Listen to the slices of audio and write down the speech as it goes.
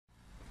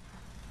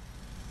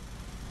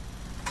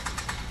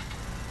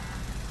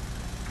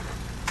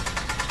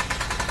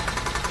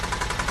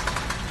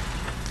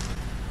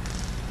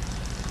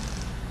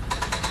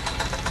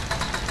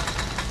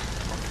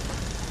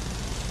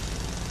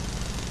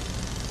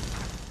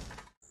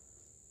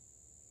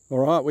All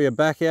right, we are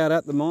back out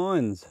at the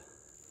mines.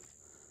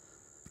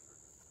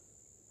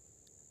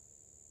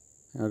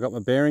 Now I've got my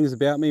bearings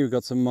about me. We've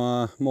got some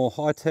more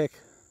high-tech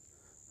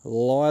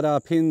Lidar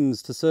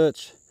pins to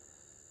search.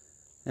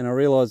 And I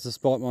realised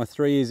despite my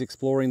 3 years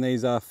exploring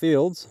these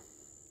fields,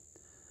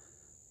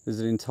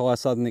 there's an entire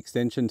southern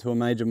extension to a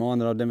major mine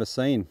that I've never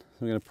seen. So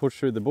I'm going to push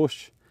through the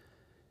bush.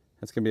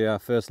 That's going to be our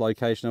first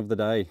location of the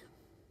day.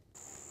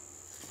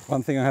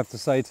 One thing I have to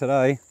say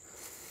today,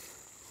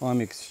 I'm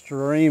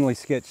extremely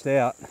sketched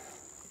out.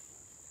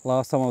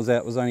 Last time I was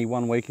out was only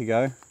 1 week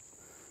ago,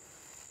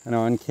 and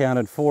I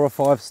encountered 4 or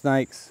 5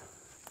 snakes,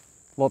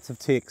 lots of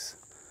ticks,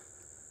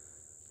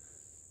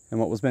 and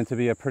what was meant to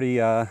be a pretty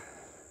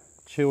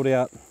chilled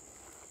out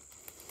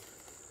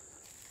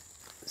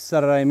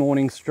Saturday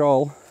morning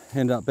stroll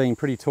ended up being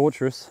pretty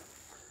torturous.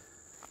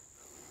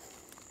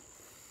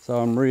 So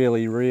I'm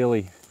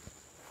really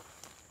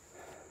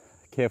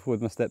careful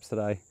with my steps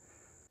today.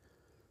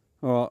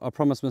 Alright, I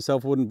promised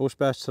myself I wouldn't bush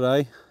bash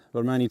today, but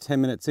I'm only 10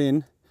 minutes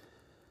in.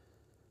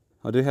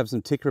 I do have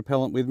some tick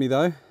repellent with me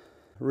though.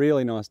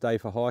 Really nice day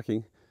for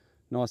hiking,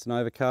 nice and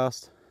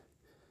overcast.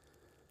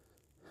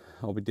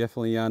 I'll be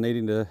definitely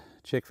needing to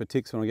check for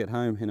ticks when I get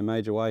home in a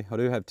major way. I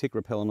do have tick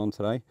repellent on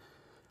today.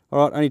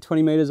 Alright, only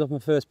 20 metres off my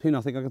first pin.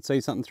 I think I can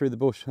see something through the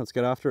bush. Let's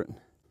get after it.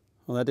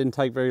 Well, that didn't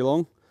take very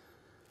long.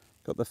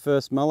 Got the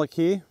first mullock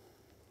here.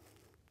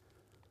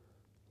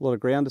 A lot of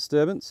ground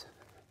disturbance.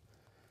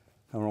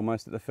 And we're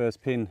almost at the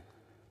first pin.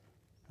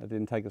 That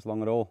didn't take us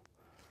long at all.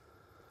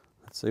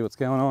 Let's see what's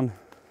going on.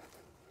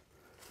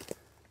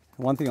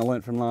 One thing I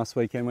learnt from last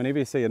weekend, whenever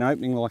you see an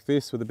opening like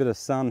this with a bit of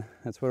sun,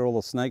 that's where all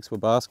the snakes were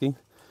basking.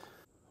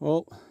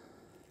 Well,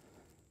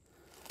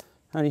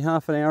 only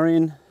half an hour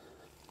in,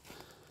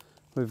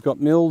 we've got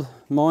milled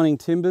mining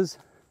timbers,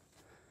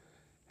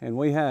 and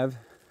we have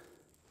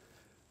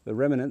the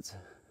remnants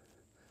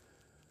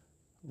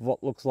of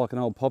what looks like an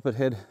old poppet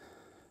head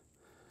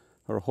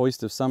or a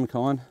hoist of some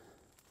kind.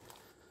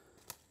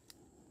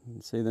 You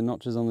can see the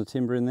notches on the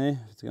timber in there,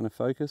 if it's going to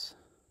focus.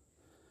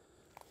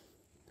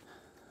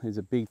 These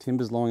are big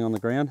timbers lying on the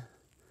ground.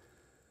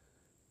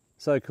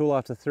 So cool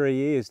after 3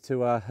 years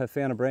to have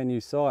found a brand new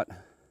site. I'm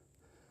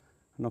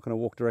not going to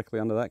walk directly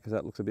under that because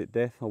that looks a bit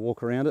death. I'll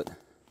walk around it,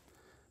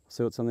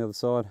 see what's on the other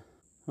side.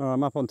 All right,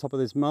 I'm up on top of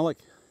this mullock.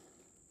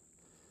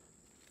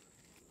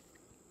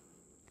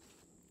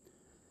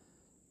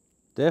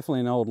 Definitely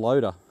an old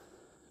loader,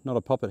 not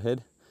a poppet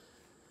head.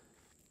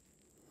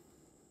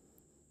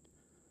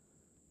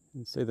 You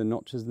can see the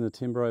notches in the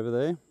timber over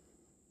there.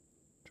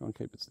 Try and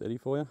keep it steady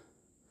for you.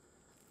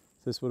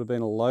 This would have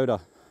been a loader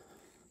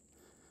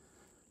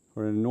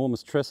or an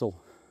enormous trestle.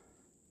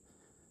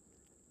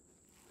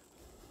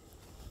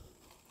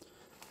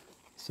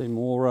 See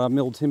more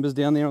milled timbers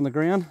down there on the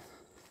ground.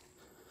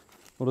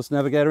 We'll just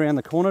navigate around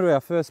the corner to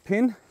our first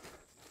pin.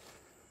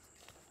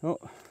 Oh,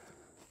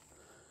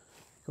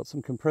 got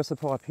some compressor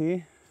pipe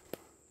here.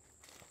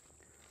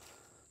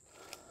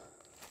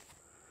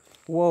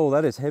 Whoa,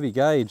 that is heavy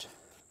gauge.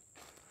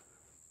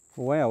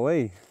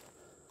 Wowee.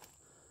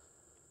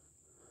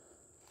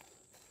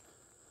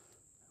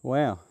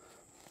 Wow.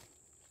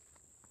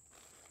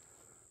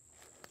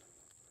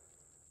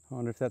 I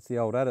wonder if that's the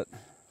old adit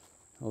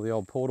or the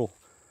old portal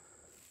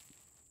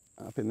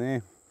up in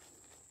there.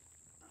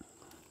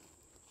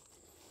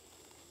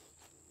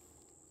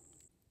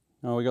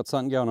 Oh, we got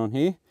something going on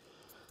here.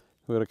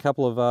 We've got a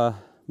couple of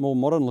more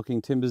modern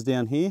looking timbers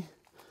down here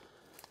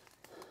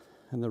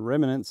and the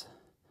remnants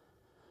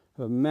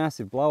of a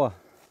massive blower.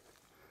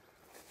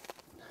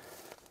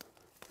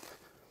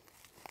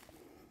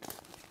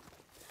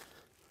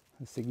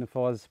 It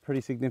signifies pretty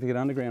significant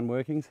underground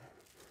workings.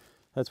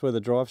 That's where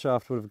the drive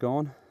shaft would have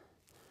gone.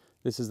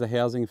 This is the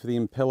housing for the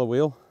impeller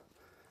wheel.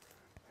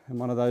 And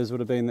one of those would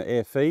have been the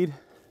air feed.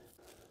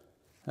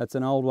 That's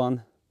an old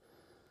one.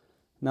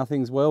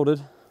 Nothing's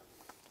welded.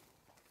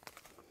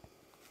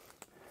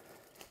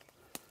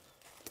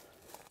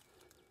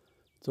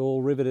 It's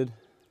all riveted.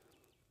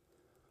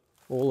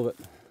 All of it.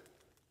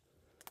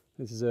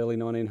 This is early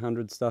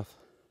 1900 stuff.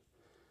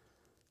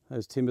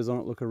 Those timbers on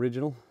it look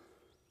original.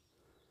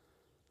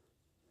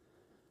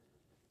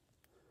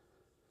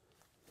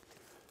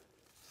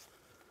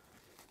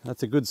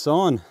 That's a good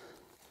sign.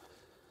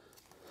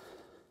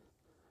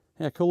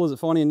 How cool is it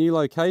finding a new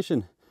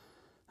location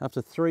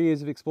after 3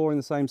 years of exploring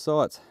the same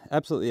sites?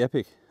 Absolutely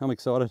epic. I'm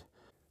excited.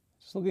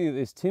 Just looking at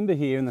this timber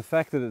here and the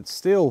fact that it's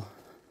still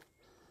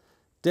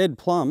dead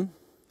plumb,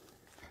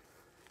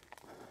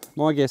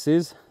 my guess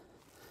is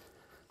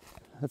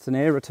that's an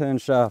air return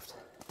shaft.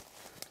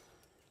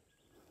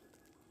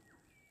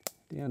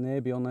 Down there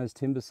beyond those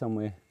timbers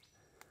somewhere.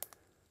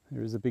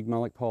 There is a big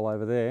mullock pole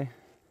over there.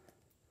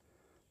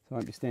 I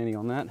won't be standing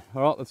on that.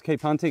 All right, let's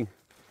keep hunting.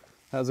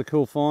 That was a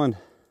cool find,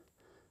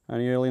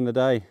 only early in the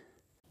day.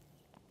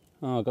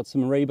 Oh, I've got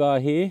some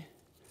rebar here,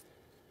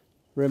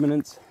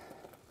 remnants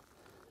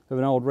of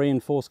an old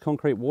reinforced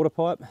concrete water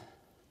pipe. A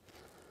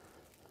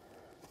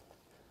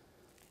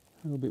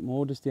little bit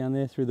more just down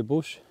there through the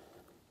bush.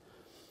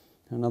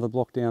 Another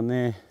block down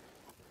there.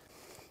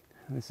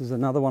 This is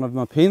another one of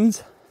my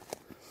pins.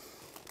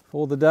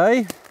 for the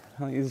day. I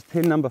think this is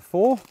pin number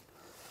 4.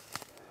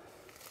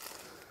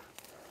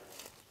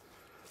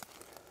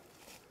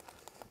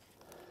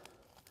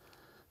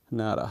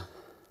 Nada.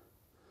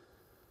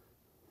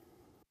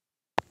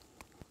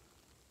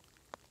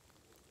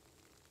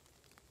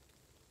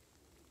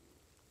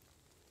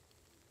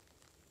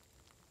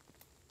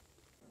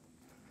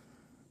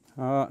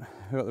 Alright,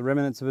 we've got the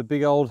remnants of a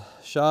big old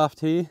shaft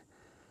here,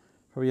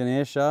 probably an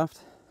air shaft.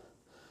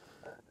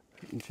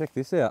 And check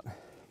this out.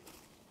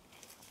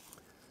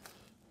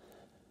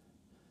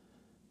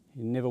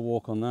 You never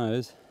walk on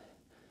those.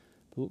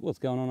 But look what's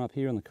going on up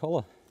here on the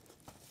collar.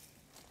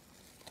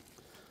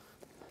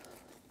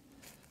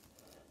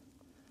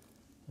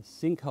 A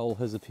sinkhole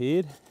has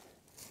appeared.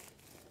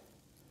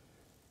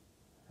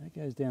 That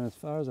goes down as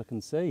far as I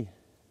can see.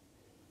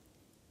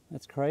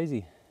 That's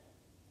crazy.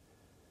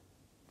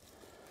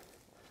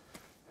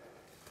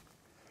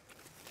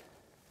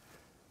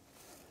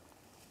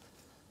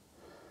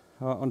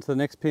 Alright, on to the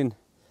next pin.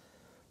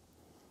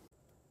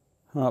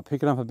 Alright,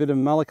 picking up a bit of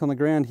mullock on the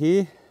ground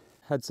here.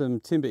 Had some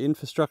timber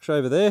infrastructure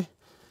over there.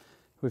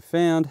 We've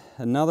found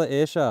another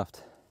air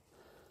shaft.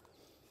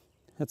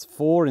 That's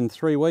 4 in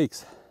 3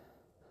 weeks.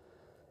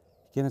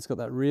 Again, it's got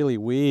that really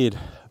weird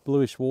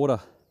bluish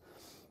water.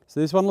 So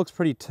this one looks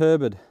pretty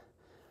turbid.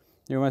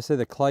 You almost see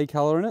the clay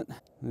colour in it.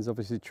 There's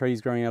obviously trees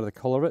growing out of the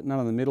collar of it.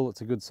 None in the middle,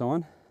 it's a good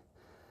sign.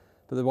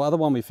 But the other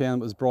one we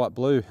found was bright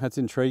blue. That's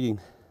intriguing.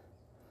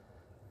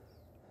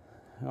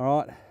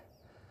 Alright,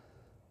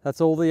 that's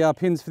all the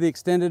pins for the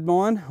extended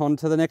mine. On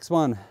to the next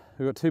one.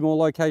 We've got 2 more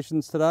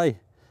locations today.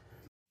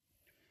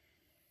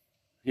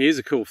 Here's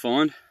a cool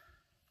find.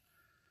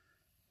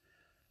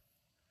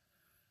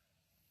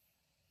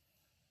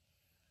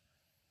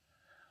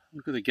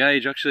 Look at the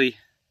gauge, actually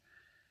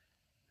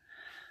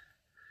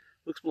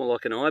looks more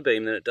like an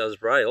I-beam than it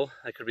does rail.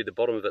 That could be the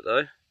bottom of it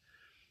though.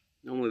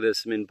 Normally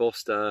there's some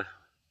embossed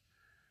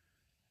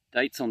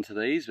dates onto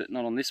these, but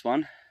not on this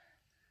one.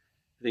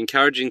 The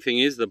encouraging thing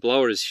is the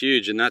blower is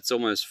huge, and that's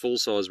almost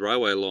full-size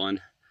railway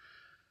line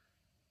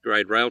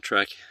grade rail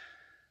track.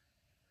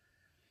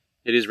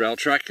 It is rail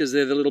track because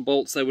they're the little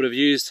bolts they would have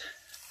used.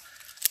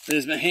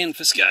 There's my hand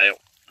for scale.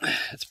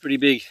 It's pretty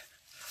big.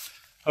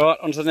 Alright,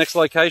 on to the next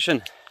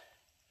location.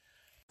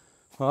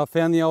 Well, I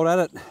found the old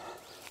adit.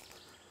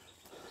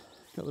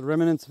 Got the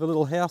remnants of a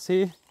little house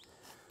here.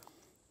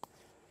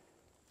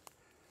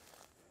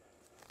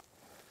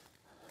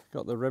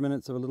 Got the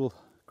remnants of a little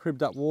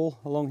cribbed up wall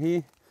along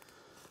here.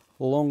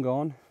 Long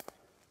gone.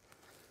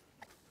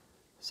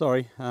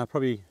 Sorry,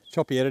 probably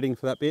choppy editing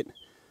for that bit.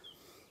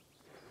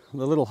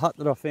 The little hut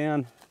that I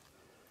found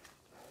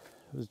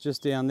was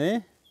just down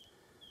there.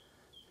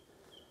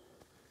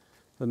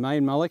 The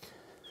main mullock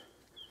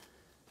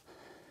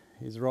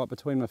is right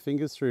between my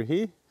fingers through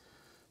here.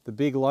 The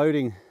big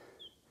loading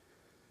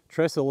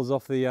trestle is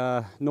off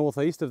the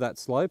northeast of that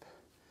slope,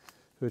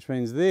 which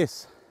means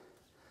this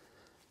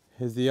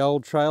is the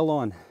old trail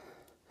line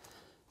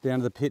down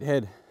to the pit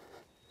head,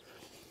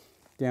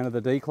 down to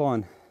the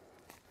decline.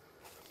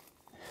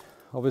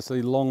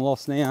 Obviously long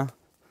lost now,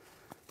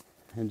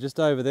 and just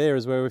over there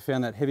is where we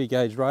found that heavy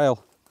gauge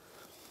rail.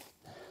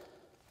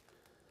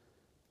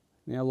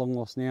 Now long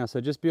lost now, so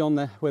just beyond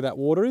where that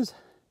water is,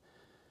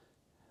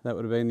 that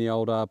would have been the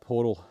old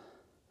portal.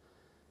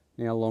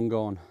 Now long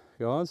gone,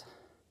 guys.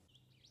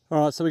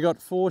 Alright, so we got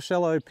 4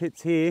 shallow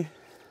pits here,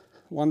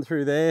 one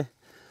through there,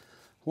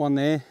 one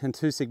there, and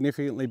 2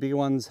 significantly bigger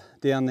ones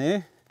down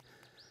there.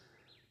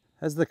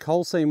 As the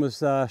coal seam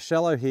was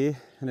shallow here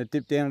and it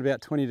dipped down at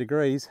about 20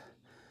 degrees,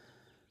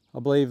 I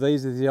believe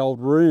these are the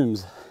old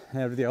rooms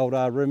out of the old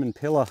room and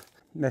pillar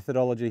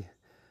methodology.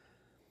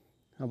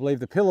 I believe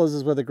the pillars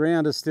is where the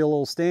ground is still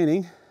all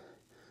standing,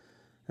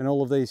 and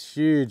all of these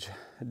huge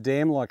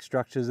dam-like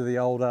structures are the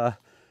old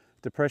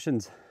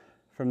depressions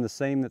from the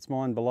seam that's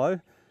mined below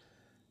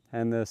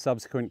and the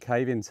subsequent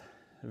cave-ins.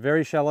 A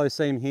very shallow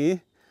seam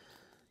here.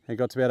 It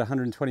got to about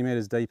 120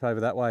 metres deep over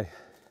that way.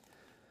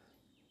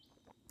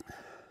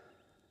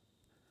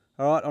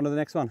 All right, on to the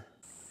next one.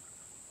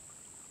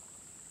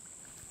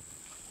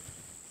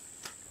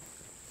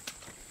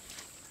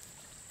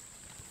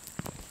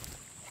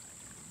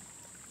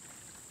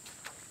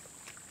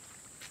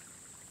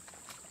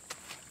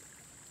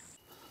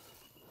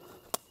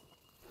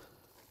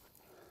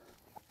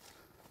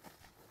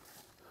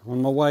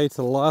 On my way to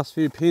the last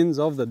few pins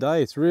of the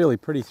day. It's really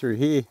pretty through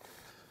here.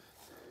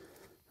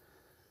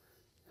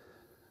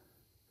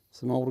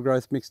 Some older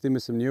growth mixed in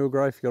with some newer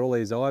growth. You've got all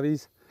these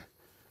ivies.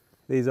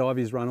 These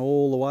ivies run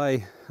all the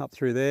way up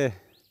through there.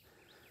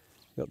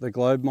 Got the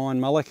globe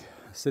mine mullock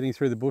sitting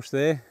through the bush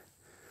there.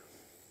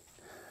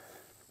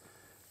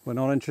 We're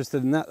not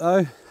interested in that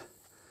though.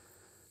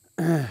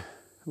 We're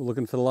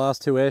looking for the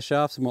last 2 air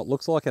shafts and what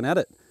looks like an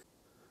adit.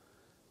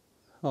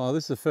 Oh,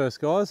 this is the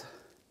first, guys.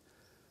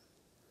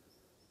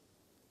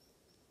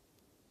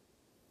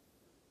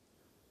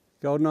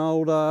 Got an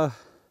old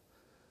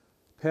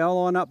power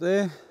line up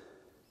there.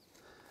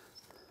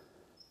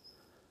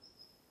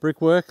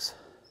 Brickworks.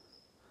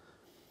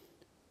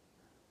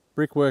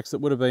 Brickworks that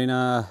would have been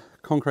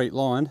concrete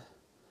lined.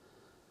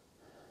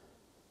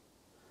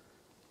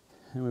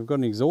 And we've got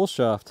an exhaust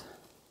shaft.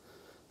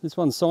 This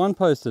one's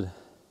signposted.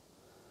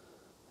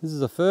 This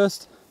is a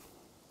first.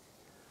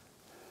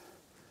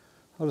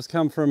 I've just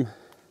come from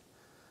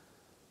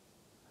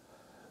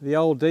the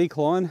old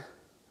decline,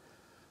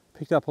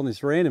 picked up on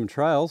this random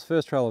trails,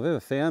 first trail I've ever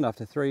found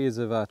after 3 years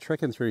of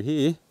trekking through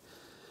here.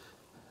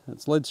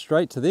 It's led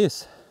straight to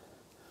this.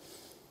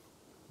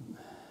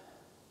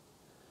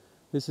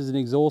 This is an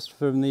exhaust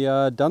from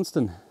the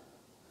Dunstan.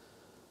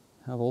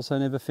 I've also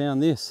never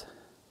found this.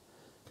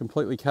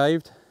 Completely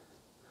caved.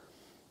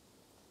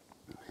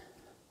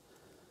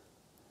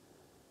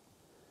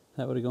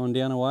 That would have gone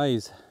down a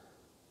ways.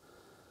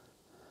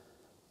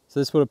 So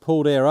this would have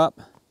pulled air up,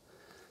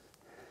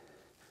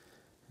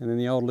 and then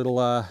the old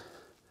little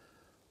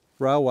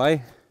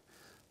railway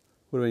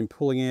would have been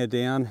pulling air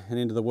down and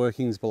into the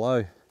workings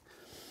below.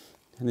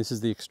 And this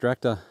is the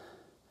extractor.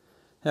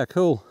 How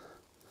cool.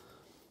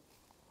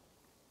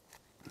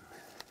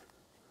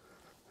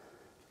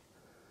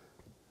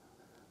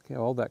 Look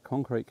how old that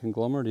concrete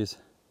conglomerate is.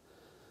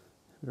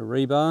 Bit of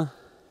rebar.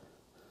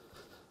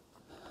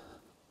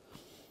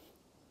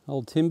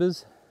 Old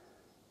timbers.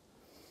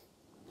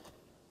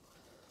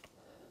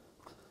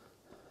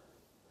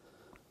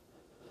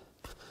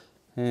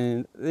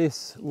 And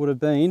this would have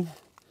been,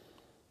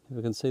 if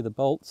we can see the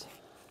bolts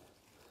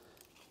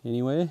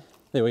anywhere,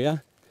 there we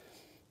are.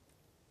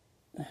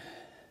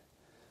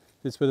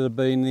 This would have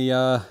been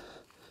the,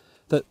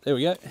 there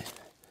we go.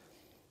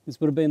 This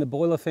would have been the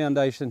boiler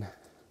foundation.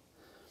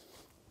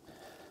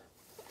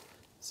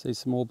 See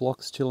some more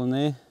blocks chilling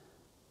there.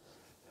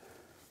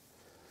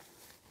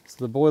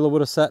 So the boiler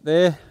would have sat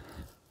there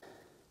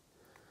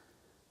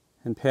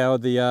and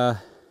powered the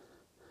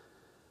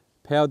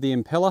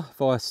impeller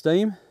via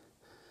steam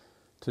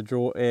to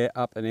draw air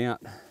up and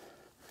out.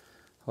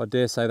 I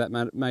dare say that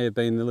may have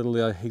been the little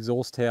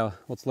exhaust tower,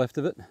 what's left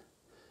of it.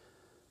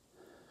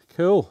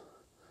 Cool.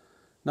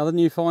 Another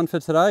new find for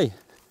today.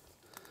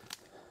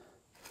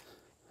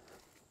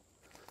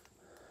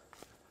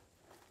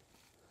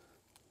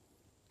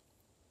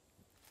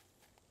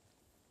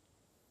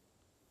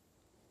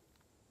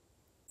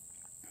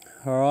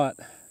 All right,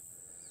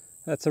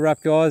 that's a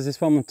wrap, guys. This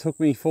one took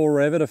me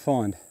forever to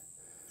find.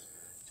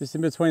 Just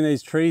in between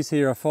these trees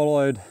here, I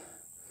followed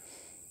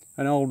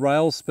an old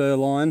rail spur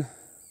line.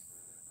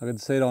 I could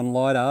see it on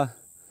Lidar.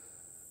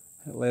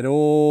 It led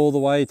all the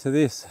way to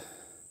this.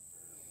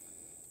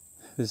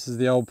 This is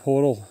the old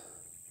portal.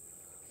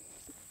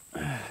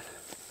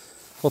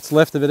 What's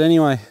left of it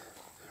anyway.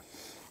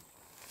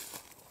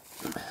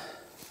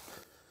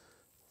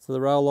 So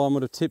the rail line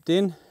would have tipped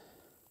in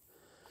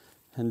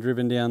and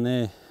driven down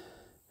there.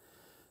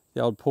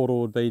 The old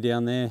portal would be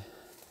down there.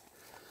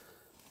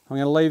 I'm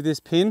going to leave this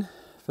pin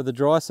for the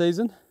dry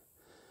season.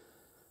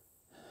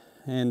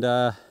 And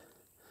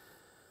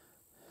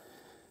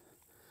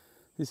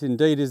this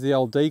indeed is the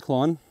old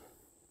decline.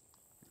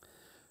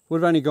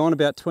 Would have only gone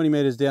about 20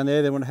 metres down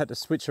there, then would have had to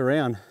switch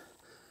around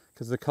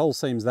because the coal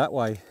seam's that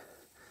way.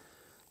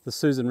 The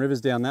Susan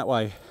River's down that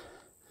way.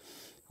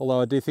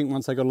 Although I do think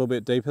once they got a little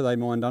bit deeper, they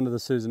mined under the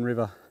Susan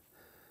River.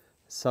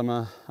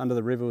 Under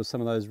the river was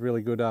some of those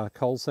really good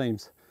coal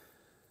seams.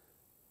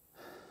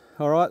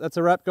 All right, that's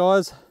a wrap,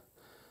 guys.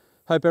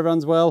 Hope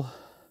everyone's well.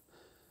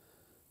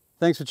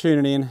 Thanks for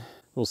tuning in.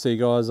 We'll see you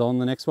guys on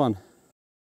the next one.